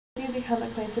you become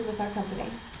acquainted with our company?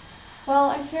 Well,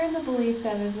 I share in the belief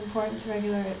that it is important to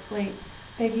regulate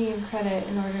banking and credit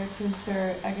in order to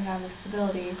ensure economic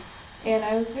stability, and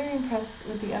I was very impressed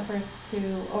with the efforts to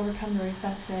overcome the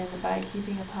recession by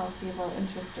keeping a policy of low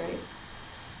interest rates.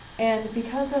 And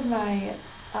because of my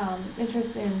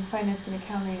interest in finance and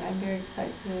accounting, I'm very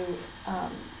excited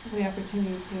for the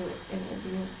opportunity to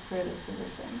interview for this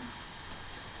position.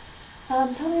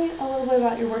 Tell me a little bit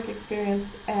about your work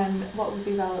experience and what would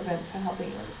be relevant to helping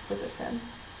you in this position.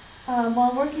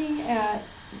 While working at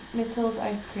Mitchell's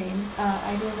Ice Cream,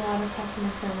 I gained a lot of customer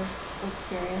service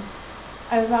experience.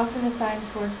 I was often assigned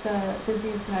to work the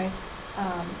busiest nights,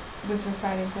 which were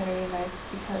Friday and Saturday nights,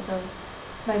 because of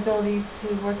my ability to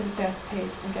work at a fast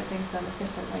pace and get things done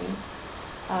efficiently.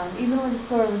 Even when the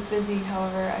store was busy,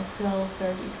 however, I still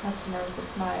served each customer with a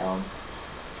smile.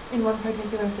 In one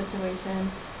particular situation,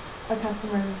 a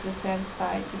customer was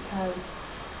dissatisfied because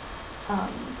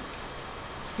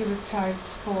she was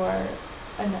charged for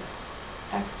an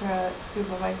extra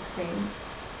scoop of ice cream.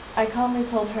 I calmly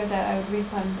told her that I would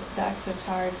refund the extra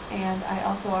charge, and I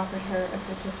also offered her a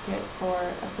certificate for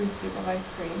a free scoop of ice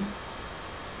cream.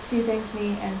 She thanked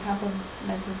me and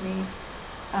complimented me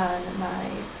on my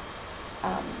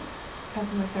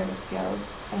customer service skills,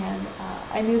 and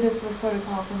I knew this was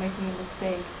protocol for making a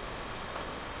mistake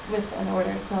with an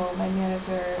order, so my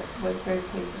manager was very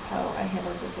pleased with how I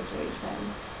handled the situation.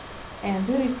 And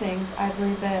through these things, I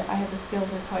believe that I have the skills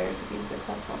required to be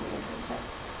successful in the internship.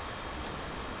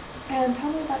 And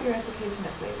tell me about your education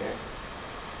at Xavier.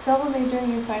 Double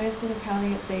majoring in finance and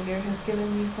accounting at Xavier has given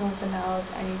me some of the knowledge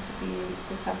I need to be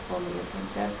successful in the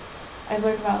internship. I've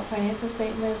learned about financial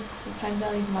statements, the time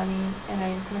value of money, and I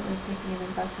am currently taking an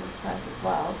investments class as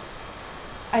well.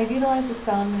 I've utilized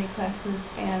Excel in many classes,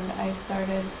 and I've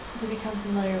started to become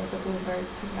familiar with the Bloomberg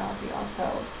technology also.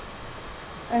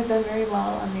 I've done very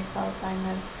well on the Excel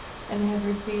assignments and have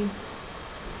received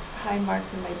high marks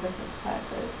in my business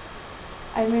classes.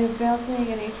 I managed balancing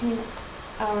an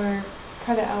 18-hour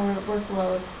credit hour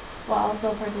workload while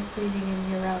also participating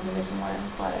in year-round Division I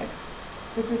athletics.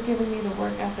 This has given me the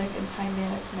work ethic and time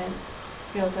management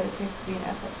skills that it takes to be an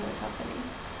asset to the company.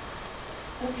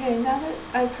 Okay, now that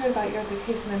I've heard about your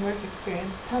education and work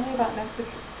experience, tell me about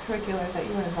extracurricular that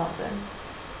you were involved in.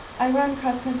 I run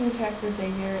cross-country track for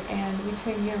Xavier, and we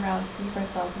train year-round to keep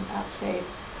ourselves in top shape.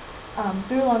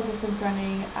 Through long-distance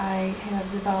running, I have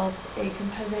developed a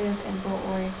competitive and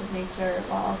goal-oriented nature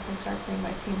while also sharpening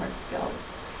my teamwork skills.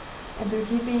 And through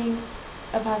keeping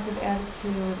a positive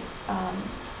attitude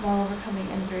while overcoming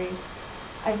injuries,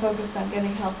 I focused on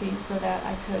getting healthy so that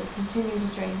I could continue to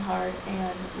train hard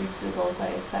and reach the goals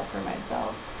I had set for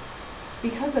myself.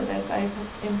 Because of this, I've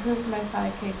improved my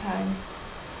 5K time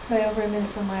by over a minute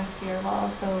from last year while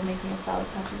also making a solid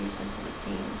contribution to the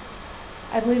team.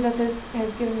 I believe that this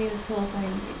has given me the tools I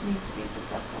need to be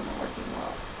successful in the working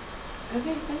world.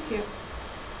 Okay, thank you.